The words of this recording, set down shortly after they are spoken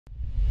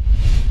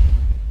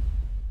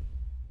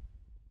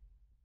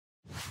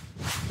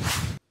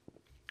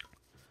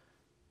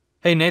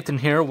Hey, Nathan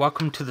here.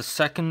 Welcome to the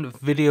second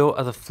video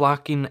of the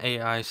Flocking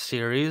AI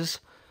series.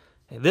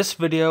 In this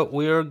video,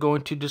 we are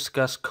going to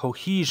discuss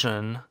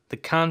cohesion, the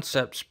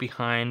concepts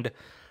behind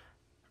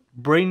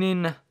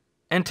bringing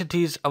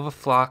entities of a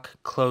flock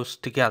close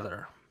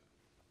together.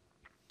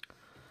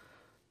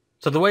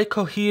 So the way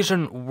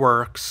cohesion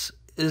works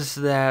is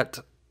that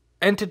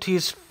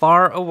entities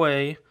far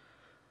away,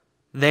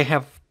 they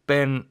have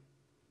been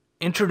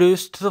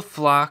introduced to the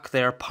flock,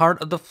 they are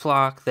part of the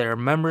flock, they are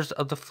members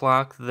of the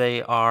flock,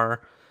 they are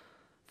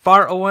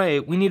far away.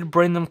 We need to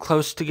bring them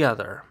close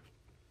together.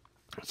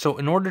 So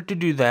in order to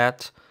do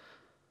that,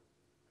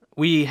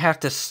 we have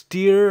to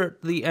steer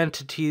the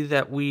entity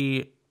that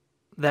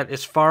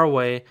is far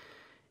away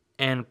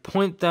and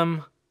point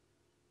them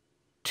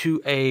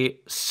to a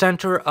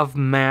center of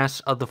mass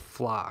of the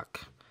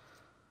flock.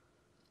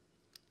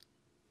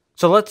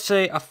 So let's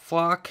say a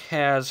flock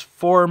has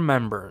 4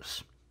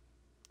 members,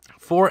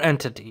 4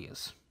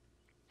 entities.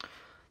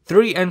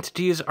 3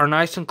 entities are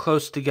nice and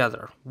close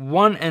together.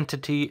 1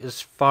 entity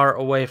is far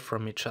away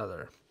from each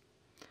other.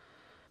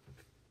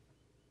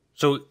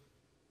 So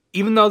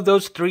even though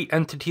those 3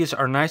 entities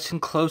are nice and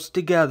close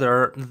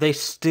together, they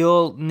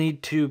still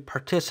need to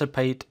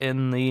participate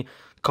in the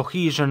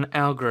cohesion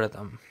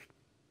algorithm.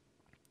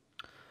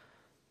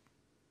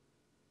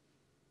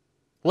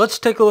 Let's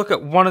take a look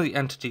at one of the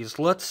entities.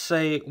 Let's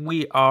say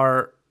we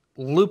are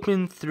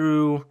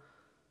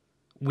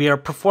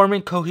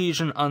performing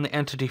cohesion on the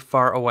entity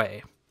far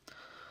away.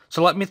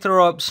 So let me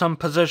throw up some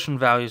position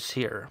values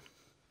here.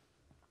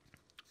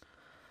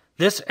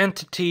 This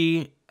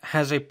entity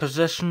has a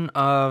position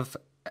of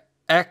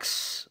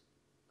x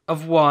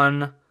of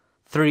 1,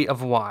 3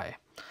 of y.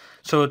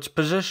 So its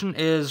position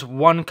is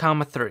 1,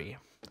 3.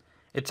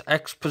 Its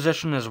x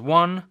position is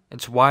 1,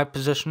 its y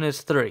position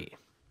is 3.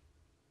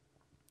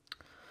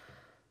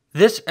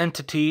 This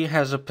entity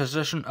has a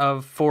position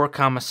of 4,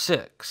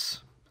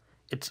 6.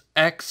 Its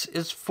x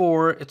is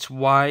 4, its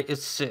y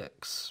is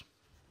 6.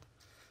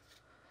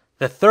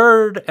 The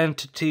third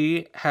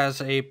entity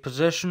has a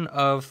position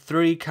of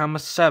 3,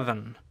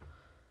 7.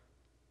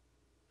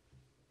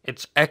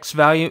 Its x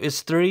value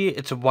is 3,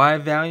 its y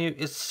value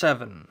is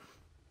 7.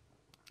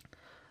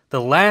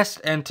 The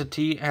last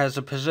entity has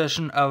a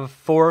position of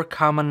 4,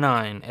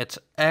 9. Its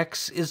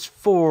x is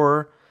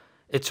 4,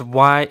 its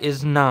y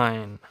is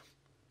 9.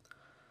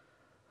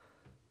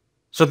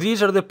 So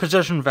these are the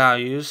position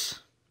values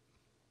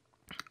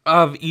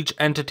of each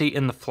entity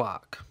in the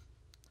flock.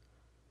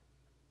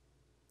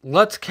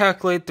 Let's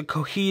calculate the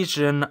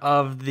cohesion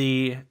of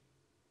the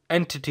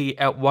entity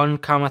at 1,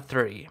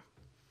 3.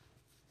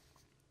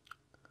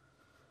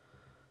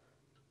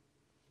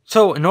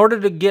 So in order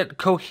to get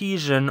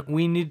cohesion,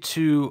 we need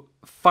to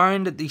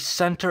find the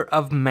center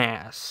of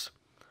mass.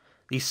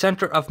 The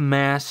center of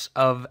mass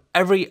of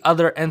every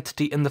other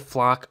entity in the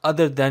flock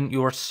other than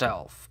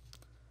yourself.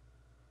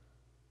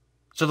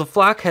 So the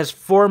flock has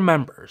 4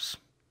 members.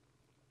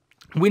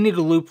 We need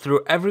to loop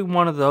through every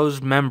one of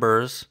those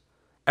members,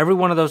 every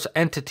one of those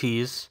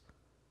entities,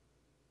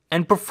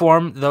 and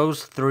perform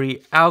those 3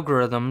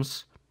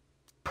 algorithms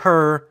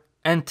per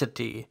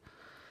entity.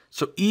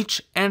 So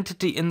each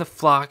entity in the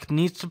flock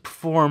needs to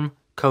perform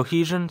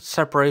cohesion,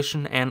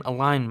 separation, and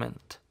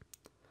alignment.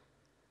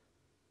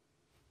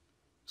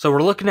 So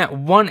we're looking at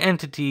one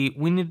entity,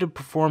 we need to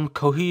perform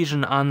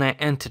cohesion on that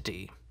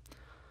entity.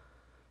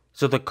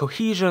 So the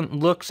cohesion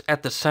looks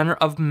at the center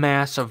of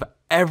mass of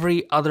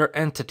every other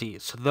entity.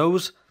 So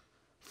those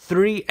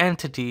 3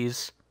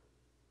 entities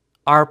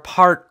are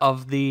part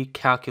of the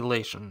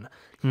calculation,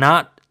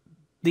 not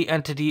the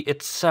entity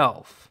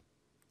itself,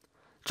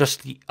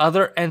 just the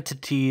other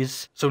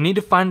entities. So we need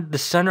to find the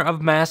center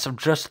of mass of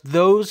just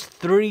those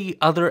 3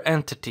 other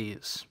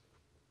entities.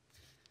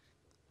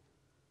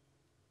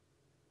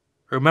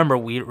 Remember,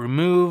 we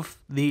remove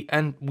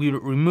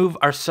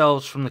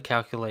ourselves from the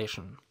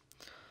calculation.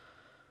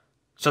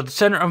 So the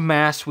center of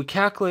mass, we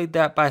calculate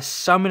that by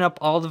summing up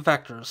all the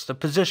vectors, the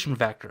position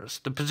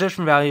vectors. The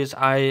position values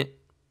I've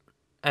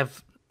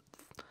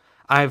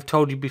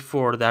told you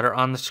before that are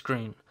on the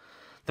screen.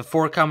 The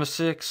 4,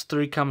 6,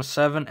 3,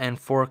 7, and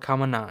 4,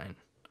 9.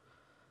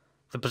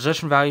 The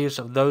position values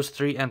of those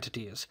 3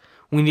 entities.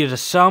 We need to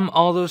sum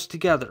all those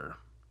together.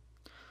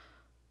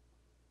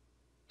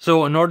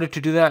 So in order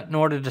to do that, in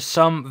order to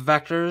sum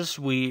vectors,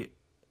 we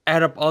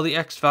add up all the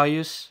x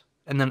values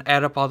and then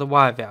add up all the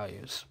y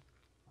values.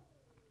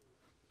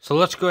 So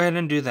let's go ahead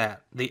and do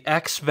that. The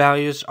x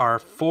values are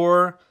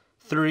 4,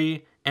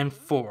 3, and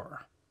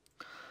 4.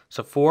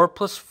 So 4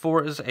 plus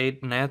 4 is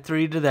 8, and add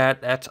 3 to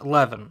that, that's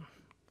 11.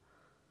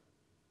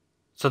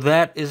 So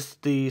that is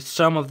the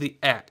sum of the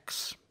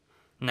x.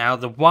 Now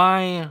the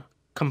y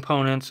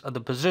components of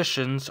the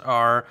positions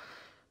are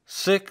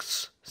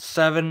 6,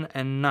 7,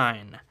 and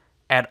 9.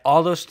 Add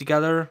all those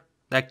together,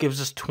 that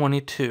gives us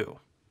 22.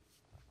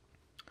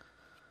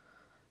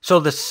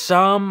 So the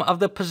sum of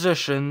the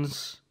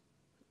positions,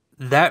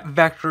 that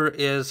vector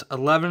is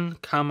 11,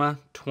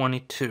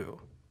 22.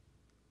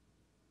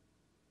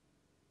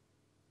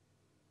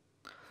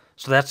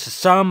 So that's the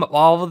sum of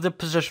all of the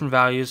position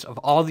values of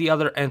all the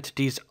other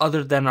entities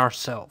other than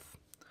ourselves.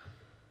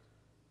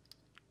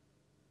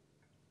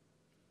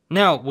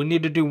 Now, we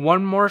need to do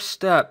one more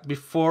step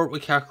before we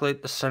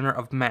calculate the center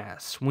of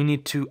mass. We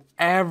need to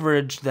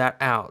average that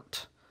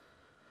out.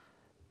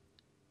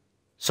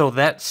 So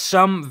that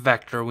sum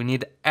vector, we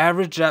need to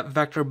average that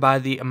vector by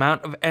the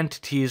amount of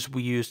entities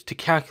we use to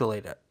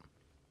calculate it.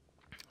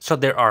 So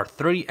there are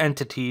 3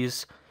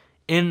 entities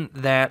in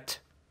that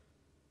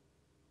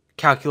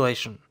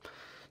calculation.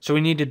 So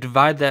we need to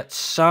divide that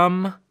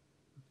sum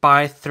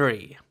by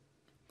 3.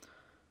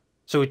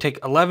 So we take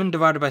 11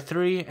 divided by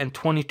 3 and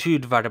 22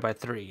 divided by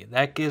 3.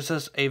 That gives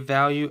us a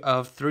value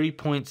of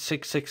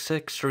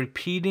 3.666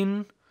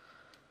 repeating,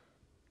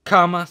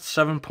 comma,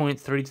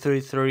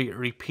 7.333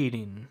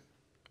 repeating.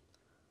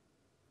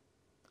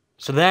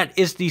 So that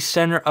is the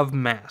center of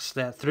mass.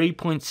 That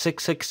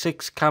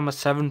 3.666, comma,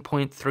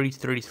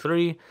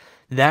 7.333,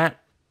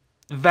 that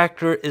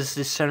vector is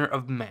the center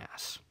of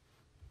mass.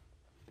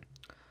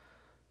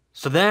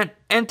 So that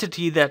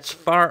entity that's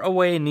far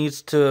away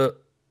needs to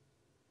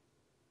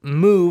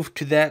move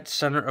to that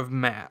center of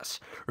mass.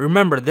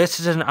 Remember,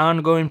 this is an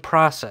ongoing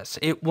process.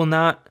 It will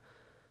not,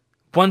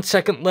 1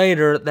 second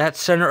later, that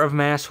center of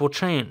mass will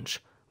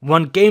change.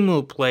 1 game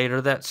loop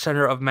later, that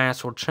center of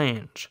mass will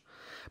change.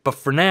 But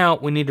for now,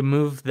 we need to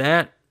move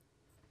that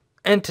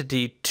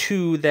entity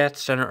to that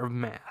center of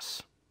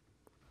mass.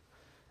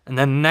 And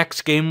then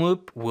next game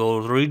loop,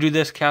 we'll redo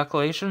this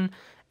calculation,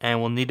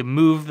 and we'll need to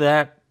move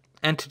that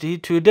entity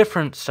to a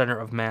different center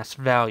of mass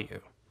value.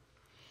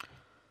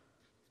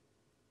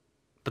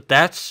 But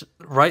that's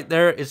right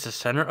there is the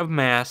center of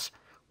mass.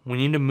 We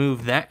need to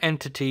move that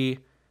entity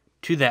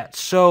to that.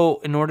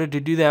 So in order to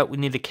do that, we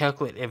need to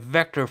calculate a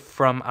vector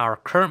from our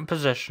current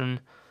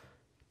position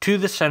to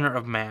the center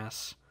of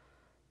mass.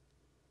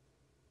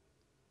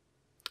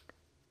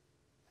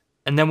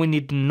 And then we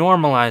need to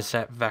normalize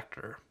that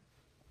vector.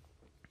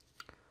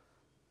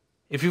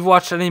 If you've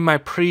watched any of my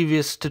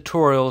previous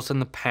tutorials in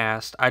the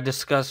past, I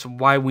discuss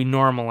why we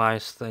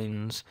normalize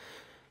things.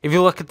 If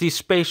you look at the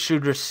Space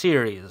Shooter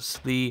series,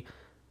 the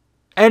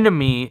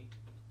enemy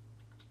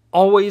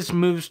always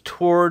moves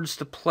towards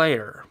the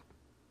player.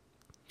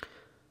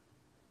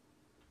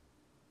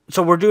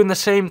 So we're doing the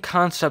same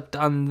concept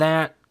on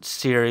that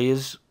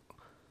series,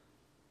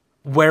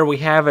 where we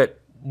have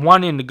it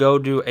wanting to go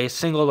to a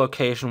single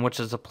location, which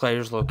is the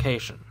player's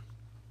location.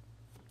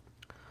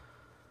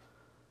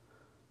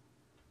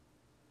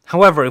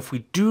 However, if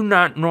we do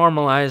not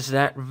normalize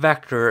that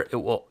vector, it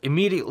will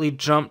immediately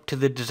jump to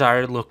the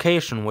desired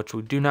location, which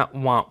we do not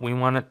want. We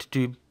want it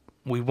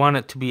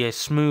to be a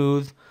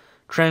smooth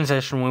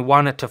transition. We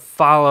want it to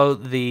follow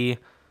the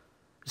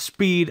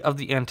speed of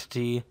the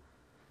entity.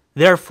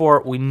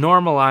 Therefore, we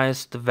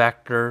normalize the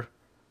vector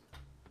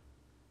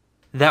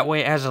that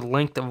way as a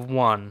length of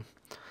 1.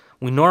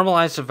 We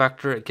normalize the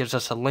vector, it gives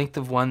us a length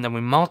of 1, then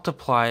we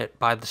multiply it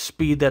by the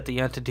speed that the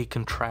entity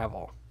can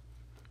travel.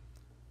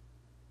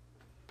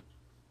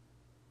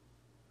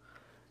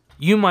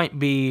 You might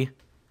be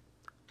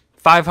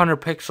 500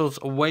 pixels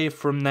away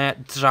from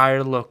that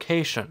desired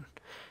location.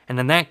 And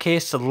in that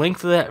case, the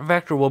length of that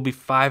vector will be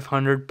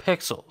 500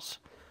 pixels.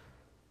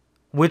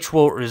 Which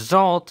will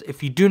result,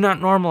 if you do not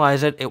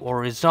normalize it, it will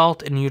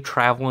result in you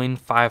traveling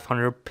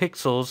 500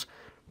 pixels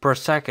per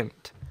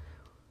second.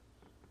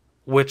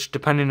 Which,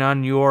 depending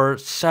on your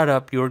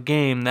setup, your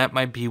game, that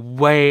might be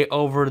way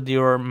over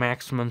your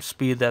maximum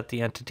speed that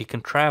the entity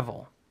can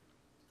travel.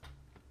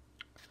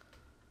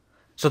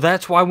 So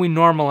that's why we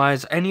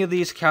normalize any of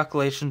these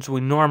calculations,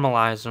 we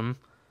normalize them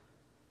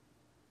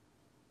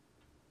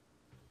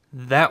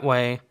that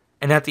way,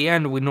 and at the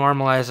end we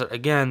normalize it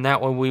again, that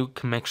way we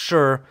can make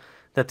sure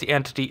that the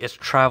entity is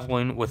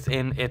traveling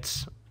within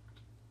its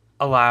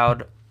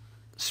allowed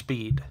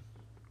speed.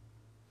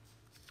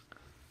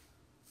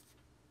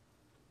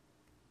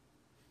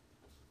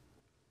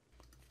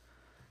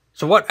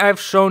 So what I've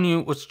shown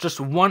you was just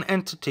one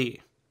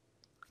entity.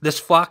 This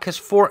flock has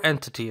 4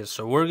 entities,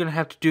 so we're going to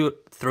have to do it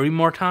 3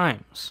 more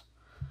times.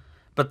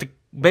 But the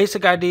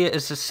basic idea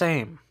is the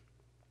same.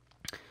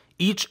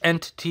 Each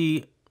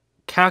entity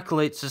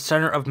calculates the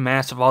center of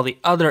mass of all the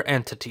other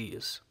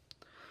entities.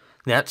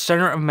 That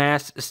center of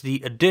mass is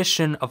the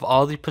addition of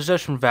all the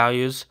position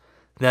values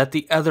that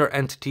the other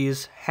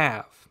entities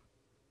have.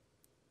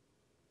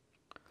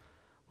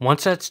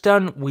 Once that's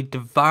done, we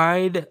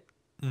divide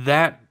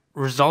that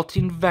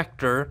resulting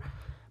vector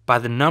by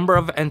the number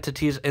of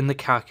entities in the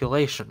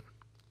calculation.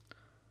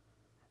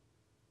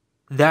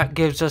 That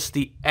gives us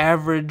the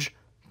average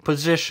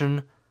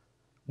position,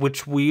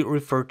 which we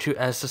refer to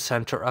as the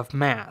center of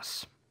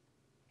mass.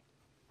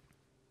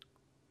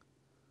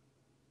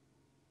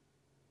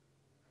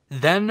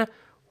 Then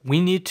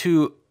we need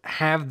to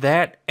have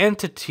that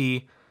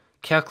entity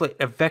calculate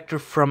a vector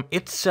from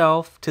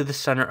itself to the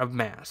center of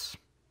mass.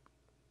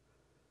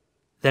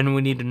 Then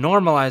we need to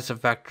normalize the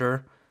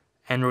vector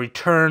and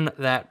return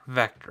that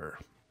vector.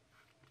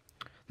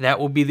 That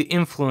will be the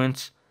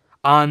influence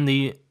on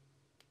the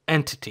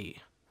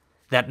entity.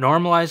 That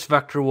normalized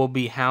vector will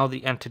be how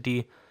the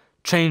entity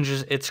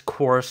changes its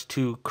course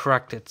to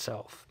correct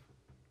itself.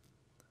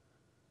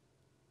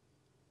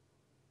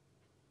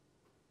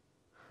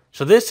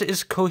 So this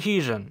is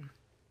cohesion.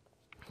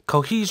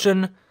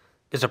 Cohesion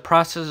is a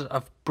process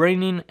of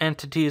bringing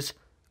entities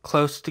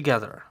close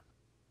together.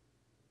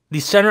 The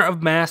center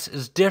of mass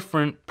is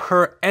different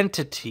per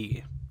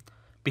entity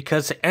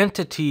because the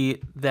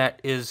entity that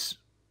is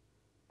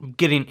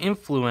getting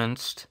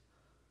influenced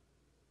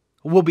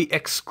will be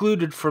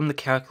excluded from the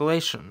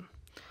calculation.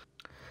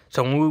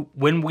 So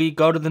when we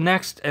go to the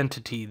next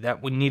entity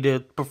that we need to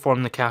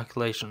perform the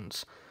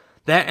calculations,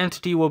 that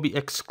entity will be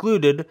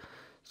excluded.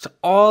 So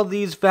all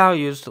these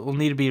values will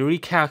need to be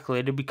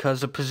recalculated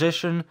because the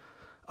position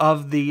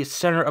of the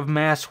center of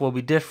mass will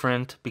be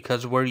different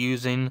because we're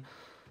using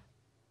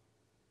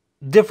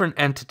different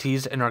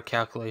entities in our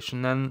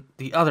calculation than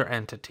the other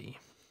entity.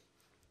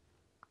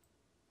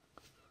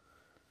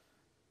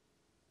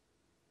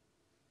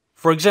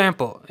 For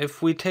example,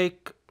 if we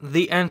take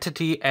the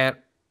entity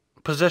at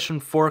position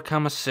 4,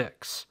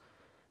 6,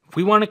 if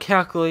we want to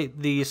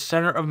calculate the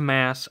center of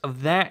mass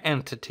of that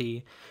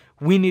entity,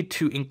 we need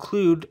to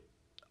include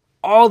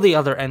all the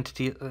other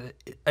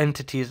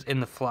entities in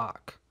the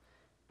flock.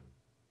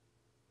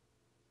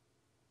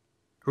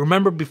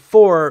 Remember,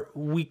 before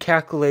we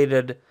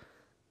calculated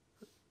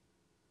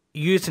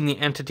using the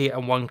entity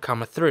at 1,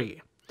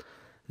 3.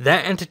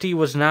 That entity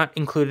was not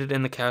included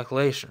in the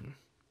calculation.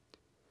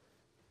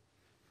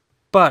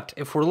 But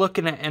if we're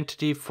looking at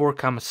entity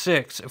 4,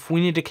 6, if we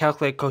need to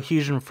calculate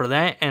cohesion for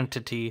that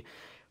entity,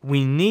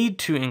 we need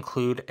to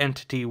include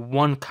entity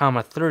 1,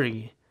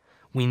 3.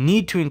 We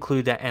need to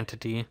include that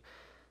entity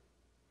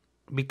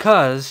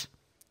because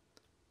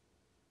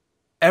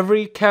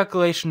every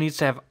calculation needs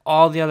to have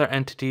all the other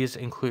entities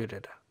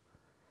included.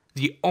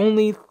 The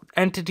only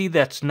entity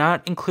that's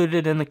not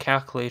included in the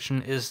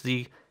calculation is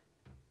the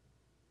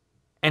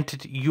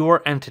entity,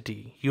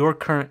 your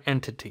current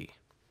entity.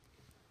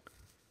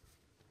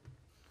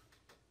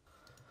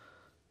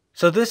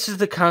 So this is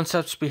the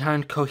concepts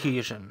behind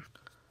cohesion.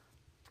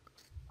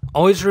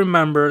 Always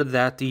remember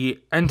that the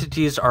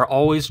entities are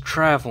always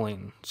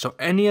traveling, so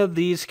any of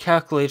these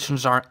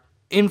calculations are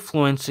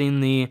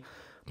influencing the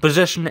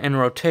position and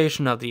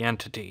rotation of the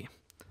entity.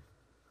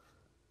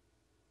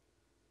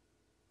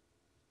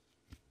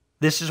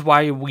 This is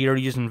why we are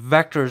using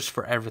vectors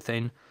for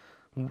everything.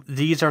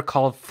 These are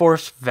called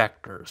force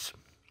vectors.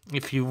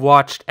 If you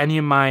watched any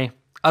of my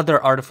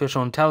other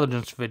artificial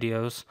intelligence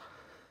videos,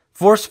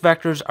 force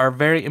vectors are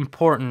very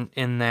important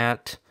in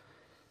that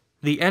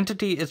the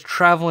entity is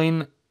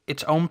traveling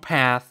its own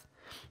path,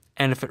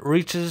 and if it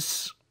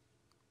reaches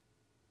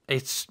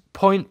a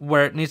point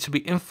where it needs to be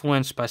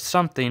influenced by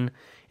something,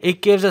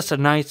 it gives us a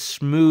nice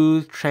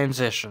smooth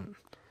transition.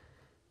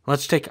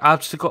 Let's take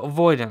obstacle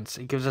avoidance.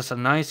 It gives us a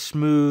nice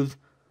smooth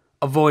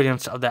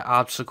avoidance of that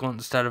obstacle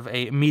instead of an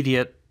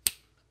immediate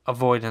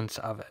avoidance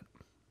of it.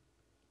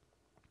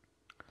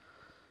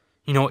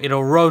 You know,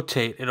 it'll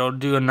rotate. It'll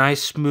do a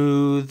nice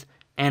smooth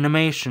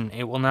animation.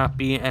 It will not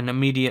be an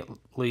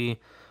immediately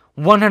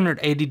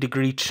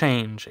 180-degree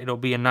change. It'll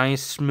be a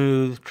nice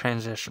smooth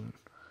transition.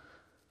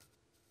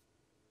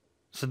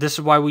 So this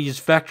is why we use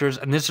vectors,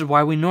 and this is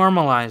why we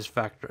normalize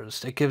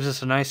vectors. It gives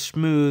us a nice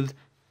smooth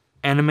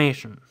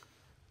animation.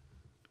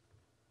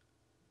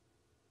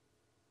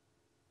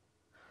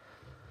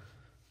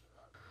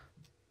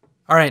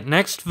 Alright,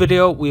 next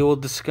video we will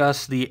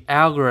discuss the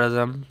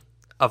algorithm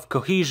of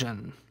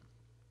cohesion.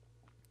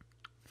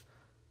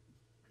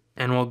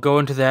 And we'll go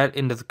into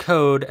the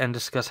code and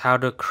discuss how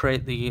to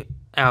create the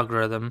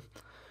algorithm.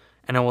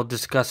 And I will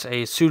discuss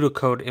a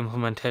pseudocode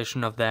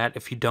implementation of that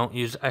if you don't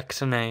use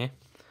XNA.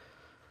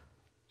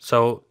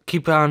 So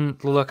keep on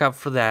the lookout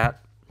for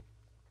that.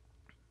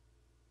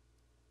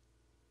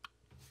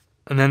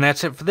 And then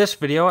that's it for this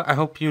video. I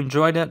hope you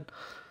enjoyed it.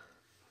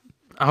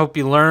 I hope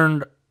you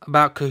learned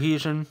about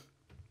cohesion.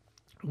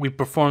 We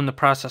performed the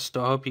process,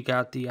 so I hope you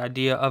got the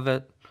idea of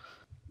it.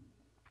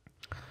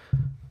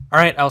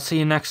 Alright, I'll see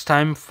you next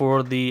time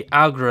for the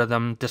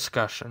algorithm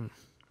discussion.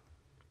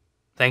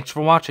 Thanks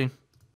for watching.